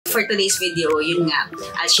for today's video, yun nga,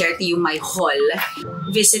 I'll share to you my haul.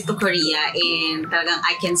 Visit to Korea, and talagang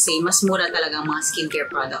I can say, mas mura talaga ang mga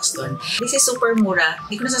skincare products doon. This is super mura.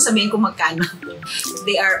 Hindi ko na sasabihin kung magkano.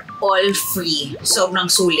 They are all free.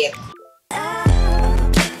 Sobrang sulit.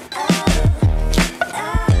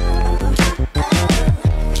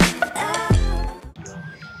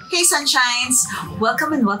 Hey Sunshines!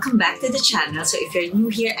 Welcome and welcome back to the channel. So if you're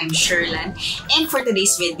new here, I'm Sherlann. And for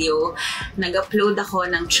today's video, nag-upload ako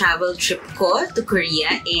ng travel trip ko to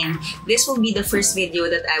Korea. And this will be the first video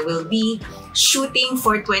that I will be shooting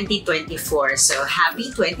for 2024. So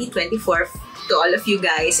happy 2024 to all of you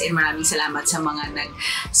guys, and maraming salamat sa mga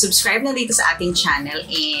nag-subscribe na dito sa ating channel,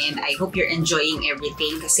 and I hope you're enjoying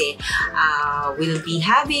everything kasi we'll be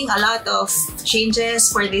having a lot of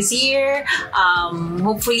changes for this year.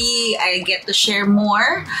 Hopefully, I get to share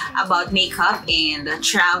more about makeup and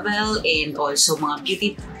travel, and also mga beauty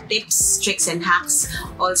tips, tricks, and hacks.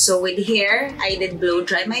 Also with hair, I did blow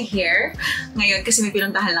dry my hair ngayon kasi may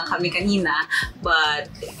pinuntahan lang kami kanina,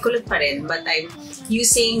 but kulot pa rin. But I'm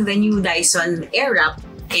using the new Dyson Airwrap,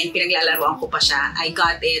 and pinaglalaroan ko pa siya. I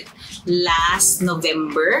got it last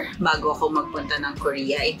November bago ako magpunta ng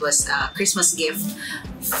Korea. It was a Christmas gift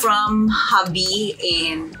from hubby,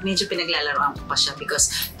 and medyo pinaglalaroan ko pa siya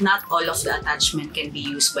because not all of the attachment can be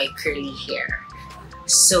used by curly hair.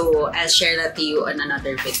 So, I'll share that to you on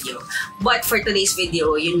another video. But for today's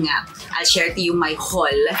video, yun nga, I'll share to you my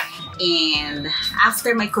haul. And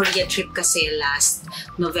after my Korea trip kasi last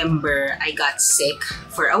November, I got sick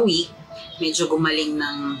for a week. Medyo gumaling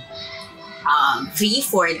ng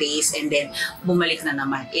 3-4 days, and then bumalik na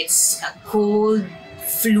naman. It's a cold,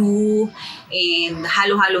 flu, and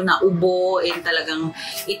halo-halo na ubo, and talagang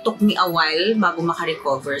it took me a while bago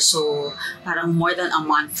makarecover. So, parang more than a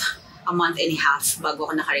month and a half bago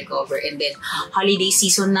ako naka-recover. And then, holiday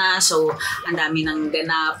season na, so ang dami ng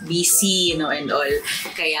ganap, busy, and all.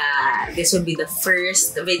 Kaya, this will be the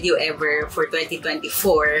first video ever for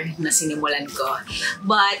 2024 na sinimulan ko.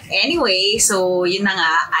 But anyway, so yun na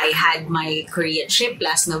nga, I had my Korea trip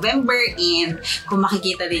last November, and kung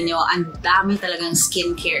makikita din nyo, ang dami talagang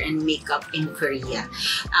skincare and makeup in Korea.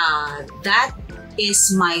 That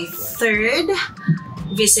is my third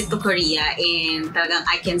visit to Korea, and talagang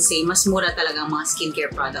I can say mas mura talagang mga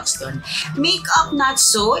skincare products doon. Makeup, not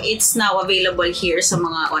so. It's now available here sa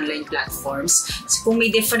mga online platforms. So, kung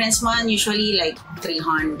may difference man, usually like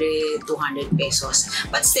 300, 200 pesos.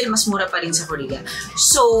 But still, mas mura pa rin sa Korea.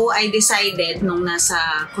 So, I decided nung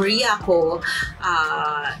nasa Korea ako,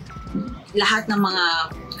 lahat ng mga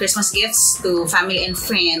Christmas gifts to family and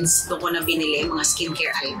friends, doon ko na binili mga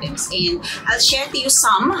skincare items. And I'll share to you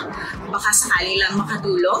some, baka sakali lang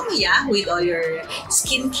makatulong, with all your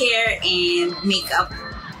skincare and makeup.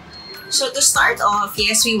 So to start off,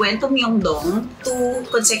 yes, we went to Myeongdong. 2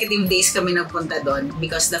 consecutive days kami nagpunta doon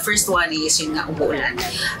because the first one is yun nga, umuulan.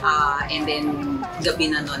 And then gabi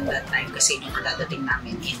na noon that time kasi yung kadadating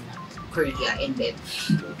namin in Korea, and then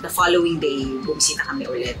the following day bumisita kami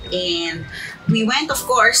ulit. And we went, of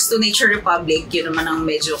course, to Nature Republic. Yun naman ang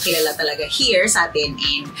medyo kilala talaga here sa atin,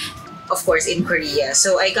 and of course in Korea.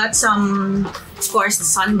 So I got some, of course,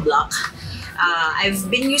 sunblock.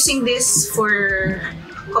 I've been using this for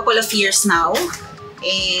a couple of years now,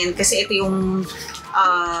 and kasi ito yung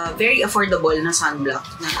very affordable na sunblock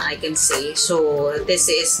na I can say. So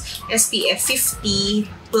this is SPF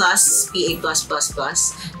 50 plus PA+++.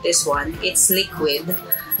 This one, it's liquid.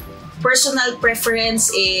 Personal preference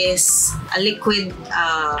is a liquid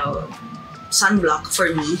sunblock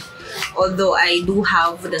for me. Although I do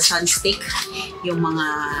have the sunstick, yung mga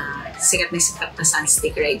sikat na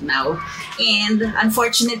sunstick right now. And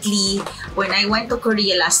unfortunately, when I went to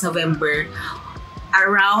Korea last November,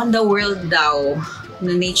 around the world daw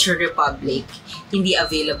na Nature Republic, hindi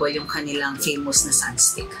available yung kanilang famous na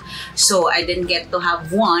sunstick. So, I didn't get to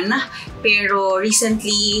have one. Pero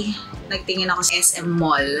recently, nagtingin ako sa SM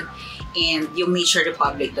Mall, and yung Nature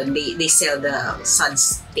Republic doon, they sell the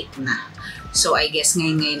sunstick na. So, I guess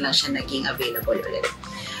ngayon lang siya naging available ulit.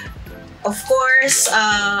 Of course,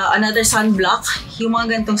 another sunblock. Yung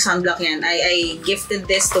mga gantong sunblock yan, I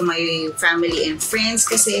gifted this to my family and friends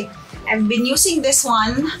kasi I've been using this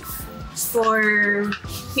one for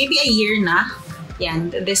maybe a year na.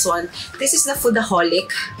 Yan, this one. This is the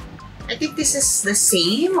Foodaholic. I think this is the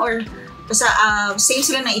same, or basta same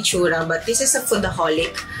sila na itsura, but this is a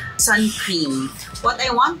Foodaholic sun cream. What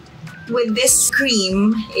I want with this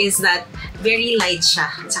cream is that very light siya,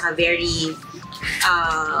 at saka very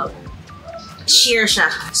sheer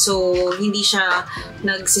siya. So, hindi siya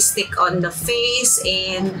nagsistick on the face,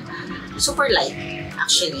 and super light,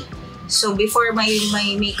 actually. So before my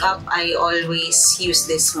makeup, I always use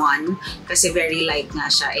this one kasi very light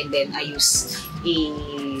nga siya, and then I use a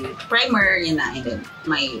primer, yun na, and then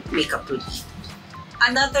my makeup routine.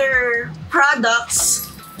 Another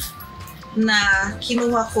products na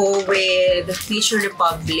kinuha ko with Nature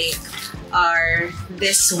Republic are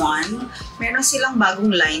this one. Meron silang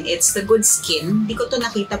bagong line. It's the Good Skin. Hindi ko to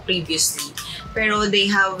nakita previously. Pero they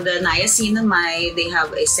have the niacinamide, they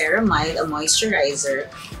have a ceramide, a moisturizer.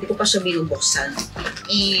 Hindi ko pa siya binubuksan.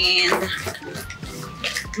 And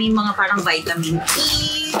may mga parang vitamin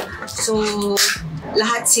E. So,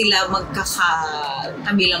 lahat sila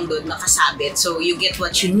magkakatabi lang doon, nakasabit. So, you get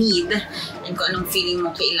what you need and kung anong feeling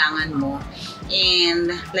mo kailangan mo.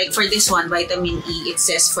 And like for this one, vitamin E, it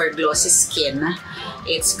says for glossy skin.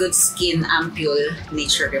 It's Good Skin Ampule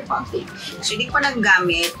Nature Republic. So, hindi ko pa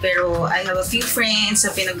naggamit, pero I have a few friends na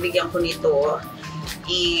pinagbigyan ko nito.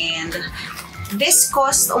 And this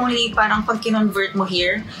cost only, parang pag kinonvert mo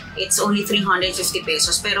here, it's only 350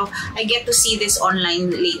 pesos. Pero I get to see this online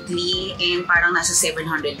lately and parang nasa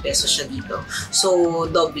 700 pesos siya dito. So,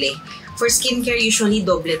 doble. For skincare, usually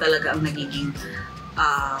doble talaga ang nagiging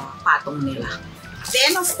patong nila.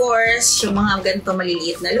 Then, of course, yung mga ganito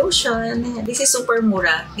maliliit na lotion. This is super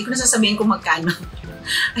mura. Hindi ko na sasabihin kung magkano.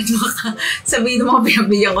 At baka sabihin ng mga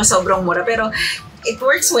pinabigyan ko sobrang mura. Pero, it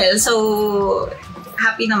works well. So,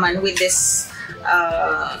 happy naman with this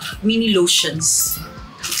mini lotions.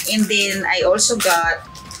 And then, I also got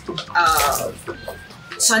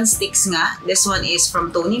sun sticks nga. This one is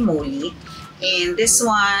from Tony Moly. And this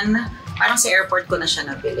one, parang sa airport ko na siya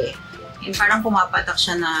nabili. And parang pumapatak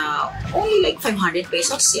siya na only like 500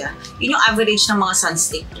 pesos, yeah. Yun yung average ng mga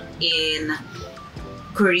sunstick in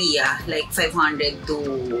Korea, like 500 to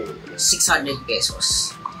 600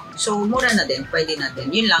 pesos. So, mura na din, pwede na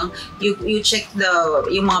din. Yun lang, you check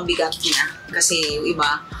yung mga bigat niya. Kasi yung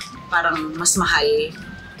iba, parang mas mahal,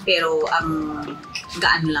 pero ang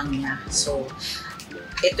gaan lang niya. So,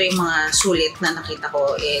 ito yung mga sulit na nakita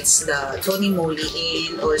ko. It's the Tony Moly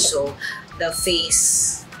and also the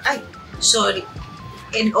face,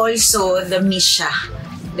 and also the Misha.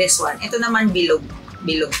 This one. Ito naman bilog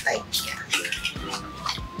type.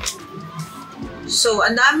 So,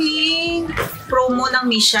 ang daming promo ng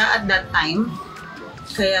Misha at that time.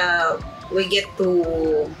 Kaya, we get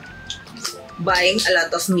to buy a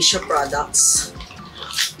lot of Misha products.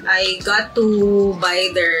 I got to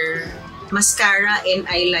buy their mascara and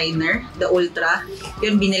eyeliner, the Ultra.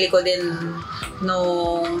 Yun, binili ko din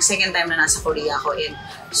nung second time na nasa Korea ako, and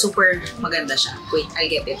super maganda siya. Wait, I'll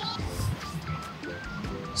get it.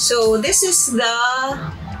 So, this is the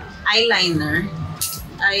eyeliner.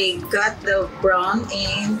 I got the brown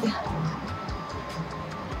and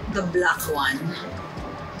the black one.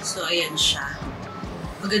 So, ayan siya.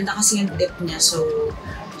 Maganda kasi yung tip niya. So,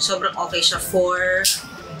 sobrang okay siya for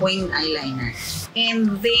wing eyeliner.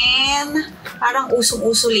 And then, parang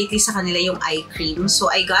usong-uso lately sa kanila yung eye cream.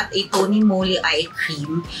 So, I got a Tony Moly eye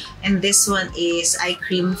cream. And this one is eye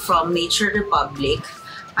cream from Nature Republic.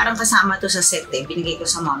 Parang kasama to sa set eh. Binigay ko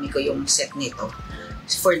sa mommy ko yung set nito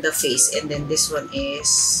for the face. And then this one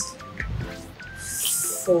is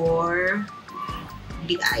for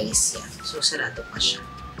the eyes. Yeah. So, sarado pa siya.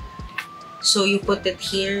 So, you put it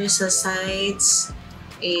here sa sides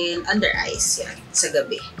and under eyes, yan, sa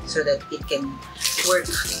gabi, so that it can work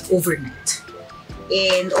overnight.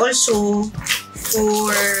 And also,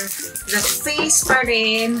 for the face pa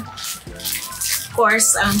rin, of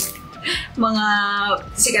course, ang mga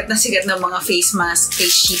sikat na mga face mask,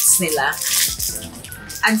 face sheets nila.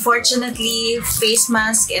 Unfortunately, face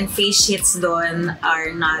mask and face sheets doon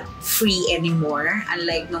are not free anymore.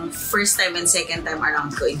 Unlike nung first time and second time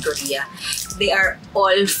around ko in Korea, they are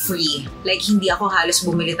all free. Like, hindi ako halos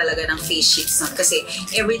bumili talaga ng face sheets nun. Kasi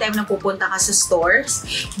every time na pupunta ka sa stores,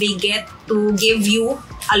 they get to give you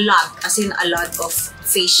a lot, as in a lot of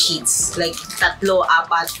face sheets. Like, 3,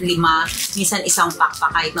 4, 5, minsan isang pack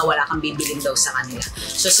pa kahit na wala kang bibilin daw sa kanila.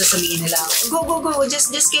 So, sasabihin nila, go,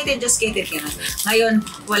 just get it. Ganun. Ngayon,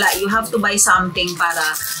 wala. You have to buy something para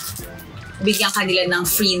bigyan kanila ng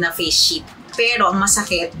free na face sheet. Pero, ang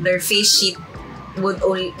masakit, their face sheet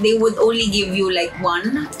they would only give you like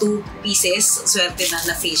 1, 2 pieces, swerte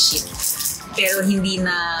na face sheet. Pero hindi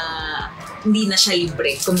na siya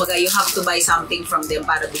libre. Kumbaga, you have to buy something from them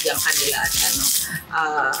para bigyan kanila at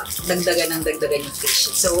dagdagan yung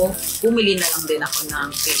face sheet. So, bumili na lang din ako ng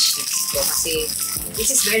face sheets ko kasi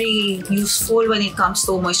this is very useful when it comes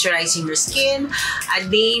to moisturizing your skin. A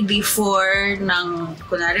day before ng,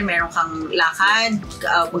 kunwari, meron kang lakad,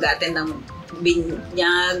 mag-attend ng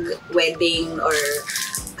binyag, wedding, or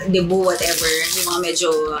debut, whatever, yung mga medyo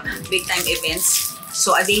big time events,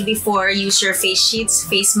 So a day before, use your face sheets,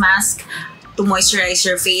 face mask to moisturize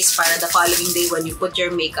your face para the following day when you put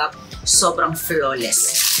your makeup, sobrang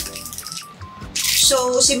flawless.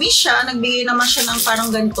 So si Misha, nagbigay naman siya ng parang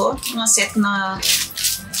ganito, mga set na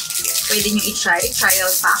pwede nyo i-try,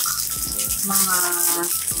 trial pack. Mga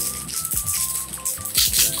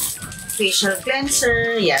facial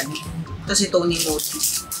cleanser, yan. Ito si Tony Moody.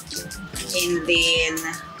 And then,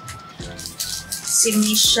 si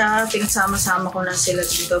Misha, pinagsama-sama ko na sila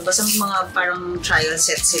dito. Basta may mga parang trial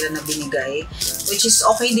set sila na binigay. Which is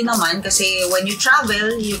okay din naman kasi when you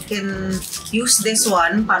travel, you can use this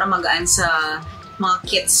one para magaan sa mga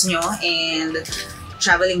kits nyo and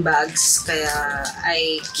traveling bags. Kaya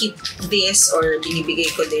I keep this or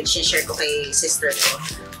binibigay ko din, share ko kay sister ko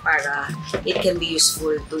para it can be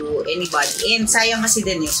useful to anybody. And sayang kasi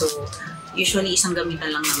din so usually isang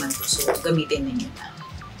gamitan lang naman to. So gamitin ninyo na.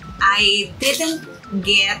 I didn't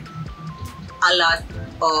get a lot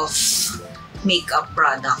of makeup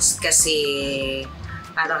products kasi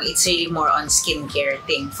parang it's really more on skincare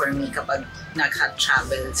thing for me kapag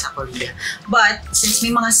nag-travel sa Korea. But since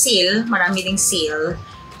may mga sale, marami ding sale,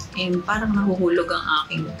 and parang nahuhulog ang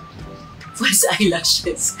aking false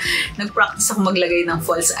eyelashes. Nag-practice ako maglagay ng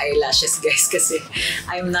false eyelashes, guys, kasi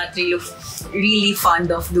I'm not really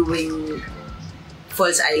fond of doing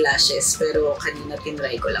false eyelashes, pero kanina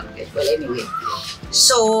tinry ko lang din. Well, anyway.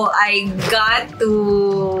 So, I got to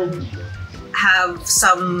have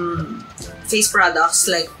some face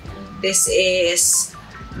products like this is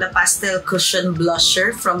the Pastel Cushion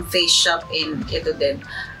Blusher from Face Shop, and ito din,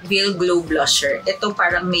 Veil Glow Blusher. Ito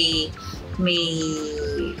parang may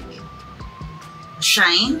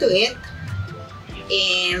shine to it,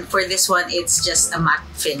 and for this one, it's just a matte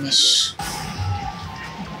finish.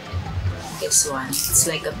 This one, it's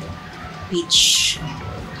like a peachy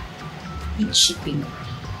pink.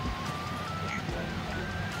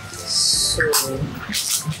 So,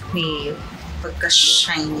 may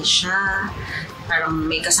pagka-shiny siya. Parang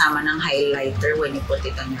may kasama ng highlighter when you put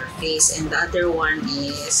it on your face. And the other one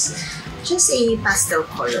is just a pastel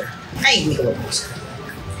color. Ay, hindi ko mabusa.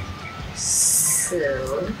 So,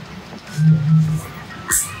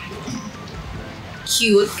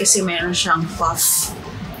 cute kasi meron siyang puff.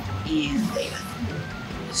 And ayan.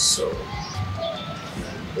 So,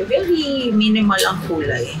 very minimal ang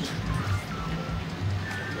kulay.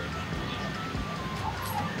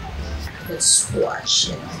 Let's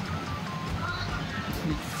swatch it.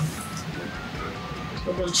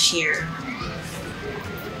 Sobrang sheer.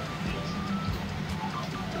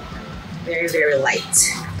 Very, very light.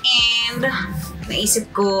 And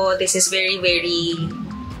naisip ko, this is very, very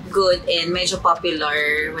good and medyo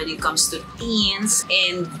popular when it comes to teens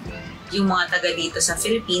and yung mga taga dito sa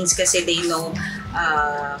Philippines kasi they know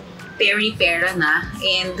peri-pera na,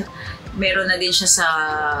 and meron na din siya sa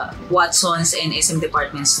Watson's and SM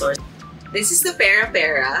department stores. This is the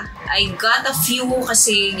pera-pera. I got a few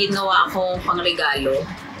kasi ginawa akong pangregalo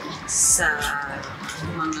sa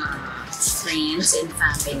mga friends and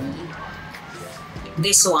family.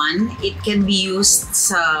 This one, it can be used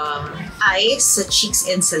sa eyes, sa cheeks,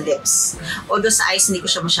 and sa lips. Although sa eyes, hindi ko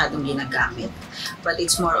siya masyadong ginagamit. But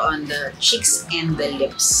it's more on the cheeks and the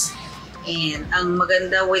lips. And ang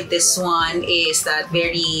maganda with this one is that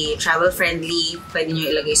very travel-friendly. Pwede nyo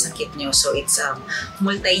ilagay sa kit nyo. So it's a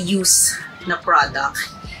multi-use na product.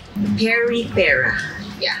 Peri-pera.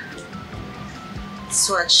 Yeah.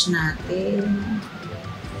 Swatch natin.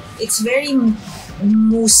 It's very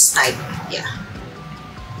mousse type. Yeah.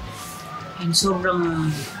 And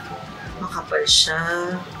sobrang makapal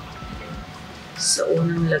siya sa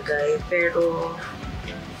unang lagay. Pero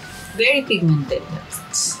very pigmented.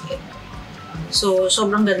 That's it. So,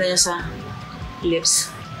 sobrang ganda niya sa lips.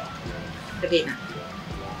 Lagay na.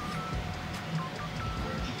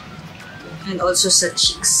 And also sa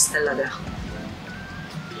cheeks talaga.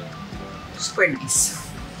 Super nice.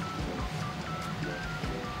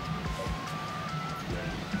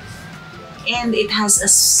 And it has a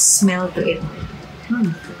smell to it.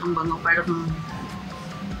 Ang bango. Parang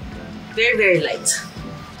very, very light.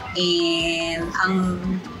 And ang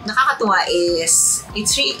nakakatuwa is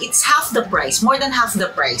it's half the price, more than half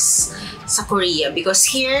the price sa Korea, because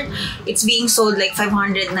here it's being sold like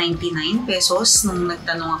 599 pesos nung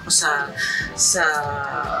nagtanong ako sa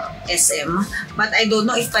SM, but I don't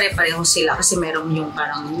know if pare-pareho sila kasi meron yung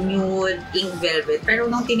parang nude, pink velvet, pero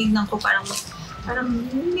nung tinignan ko parang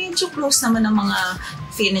medyo close naman ang mga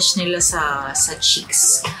finish nila sa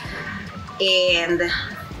cheeks. And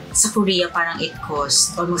sa Korea, parang it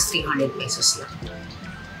cost almost 300 pesos lang.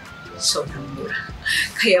 Sobrang mura.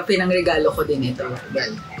 Kaya pinangregalo ko din ito.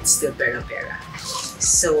 Well, it's still pera-pera.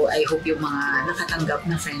 So, I hope yung mga nakatanggap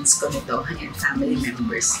na friends ko nito and family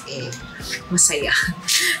members, masaya.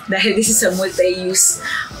 Dahil this is a multi-use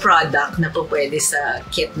product na po pwede sa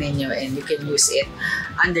kit ninyo and you can use it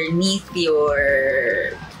underneath your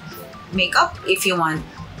makeup if you want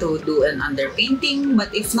to do an underpainting,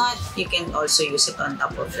 but if not, you can also use it on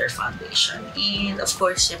top of your foundation. And of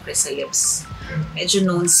course, syempre sa lips, medyo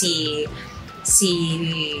known si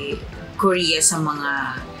Korea sa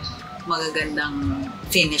mga magagandang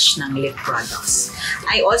finish ng lip products.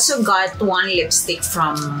 I also got one lipstick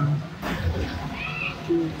from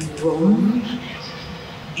Rome.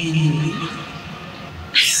 And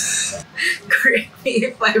correct me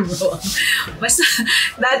if I'm wrong. Basta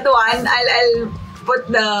that one, I'll put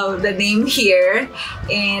the name here.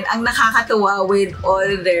 And ang nakakatuwa with all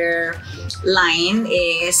their line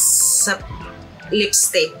is sa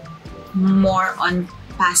lipstick, more on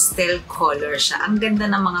pastel color siya. Ang ganda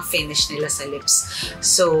ng mga finish nila sa lips.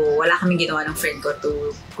 So, wala kaming ginawa ng friend ko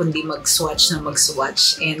kundi mag-swatch na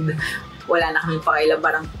mag-swatch. And wala na kaming pakailan.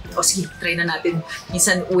 Parang, sige, try na natin.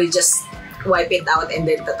 Minsan, we'll just wipe it out and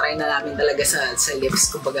then try na namin talaga sa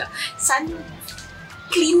lips. Kumbaga,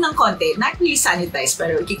 clean ng konti. Not really sanitize,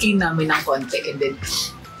 pero i-clean namin ng konti and then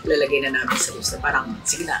lalagay na namin sa lips. So, parang,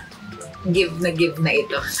 sige na, give na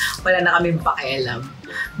ito. Wala na kaming pakialam.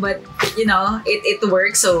 But, you know, it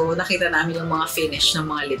works. So, nakita namin yung mga finish ng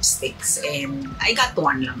mga lipsticks. And I got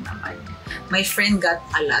one lang naman. My friend got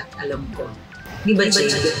a lot, alam ko. Di ba,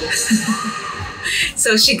 Jade?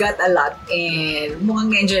 So, she got a lot. And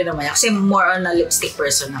mukhang enjoy naman niya. Kasi more on a lipstick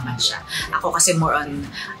person naman siya. Ako kasi more on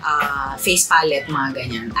face palette, mga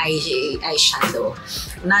ganyan. Eyeshadow.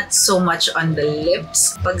 Not so much on the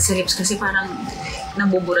lips. Pag sa lips kasi parang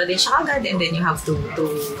nabubura din siya agad and then you have to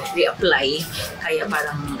reapply. Kaya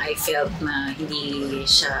parang I felt na hindi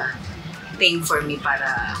siya thing for me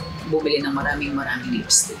para bumili ng maraming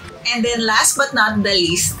lipstick. And then last but not the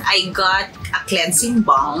least, I got a cleansing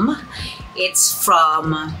balm. It's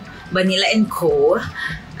from Vanilla & Co.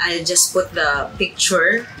 I'll just put the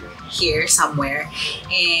picture here somewhere.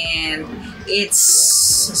 And it's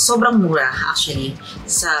sobrang mura actually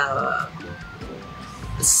sa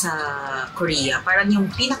Korea. Parang yung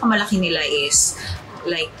pinakamalaki nila is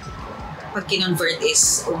like pag kinonvert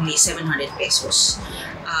is only 700 pesos.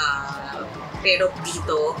 Pero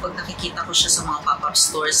dito, pag nakikita ko siya sa mga pop-up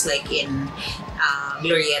stores like in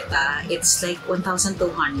Glorieta, it's like 1,200,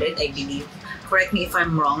 I believe. Correct me if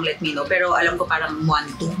I'm wrong, let me know. Pero alam ko parang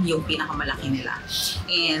 1,200 yung pinakamalaki nila.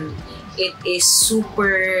 And it is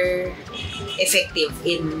super effective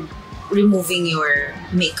in removing your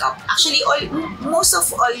makeup. Actually, most of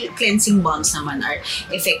all cleansing balms naman are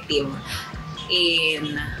effective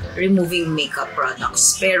in removing makeup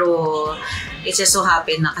products. Pero it just so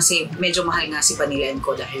happen na kasi medyo mahal nga si Vanilla &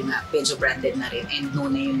 Co dahil nga medyo branded na rin and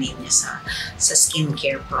known na yung name niya sa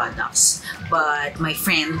skincare products. But my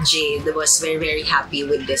friend Jade was very happy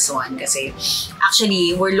with this one kasi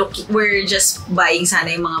actually we're just buying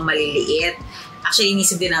sana yung mga maliliit. Actually,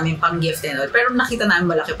 inisip din namin pang gift and all. Pero nakita namin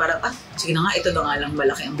malaki, parang, sige na nga, ito na nga lang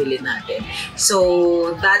malaki ang bilhin natin.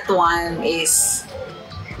 So, that one is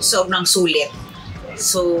sobrang sulit.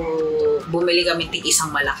 So, bumili kami isang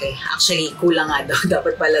malaki. Actually, kulang nga daw.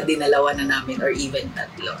 Dapat pala dinalawa na namin or even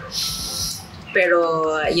tatlo.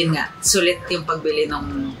 Pero, yun nga, sulit yung pagbili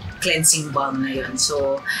ng cleansing balm na yun.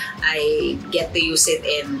 So, I get to use it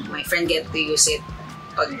and my friend get to use it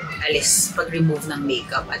pag-remove ng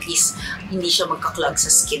makeup. At least, hindi siya magka-clog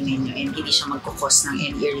sa skin ninyo and hindi siya magkukos ng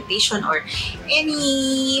any irritation or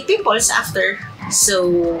any pimples after. So,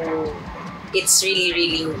 it's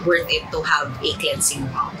really worth it to have a cleansing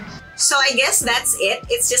balm. So, I guess that's it.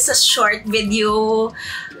 It's just a short video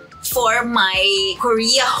for my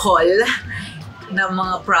Korea haul ng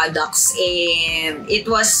mga products and it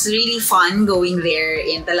was really fun going there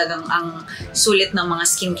and talagang ang sulit ng mga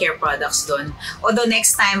skincare products doon. Although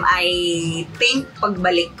next time I think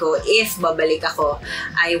pagbalik ko, if babalik ako,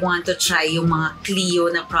 I want to try yung mga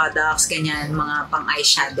Clio na products, ganyan, mga pang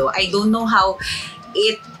eyeshadow. I don't know how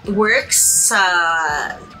it works sa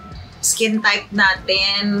skin type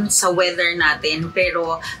natin, sa weather natin,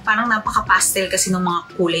 pero parang napaka-pastel kasi ng mga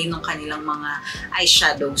kulay ng kanilang mga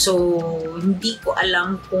eyeshadow. So, hindi ko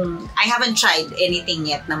alam kung, I haven't tried anything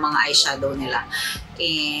yet ng mga eyeshadow nila.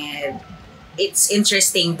 And it's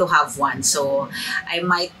interesting to have one. So, I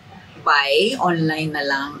might buy online na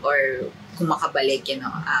lang or kung makabalik, you know,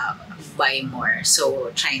 buy more. So,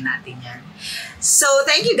 try natin yan. So,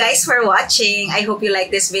 thank you guys for watching. I hope you like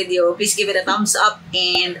this video. Please give it a thumbs up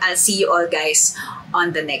and I'll see you all guys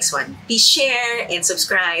on the next one. Please share and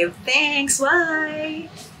subscribe. Thanks.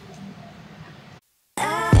 Bye!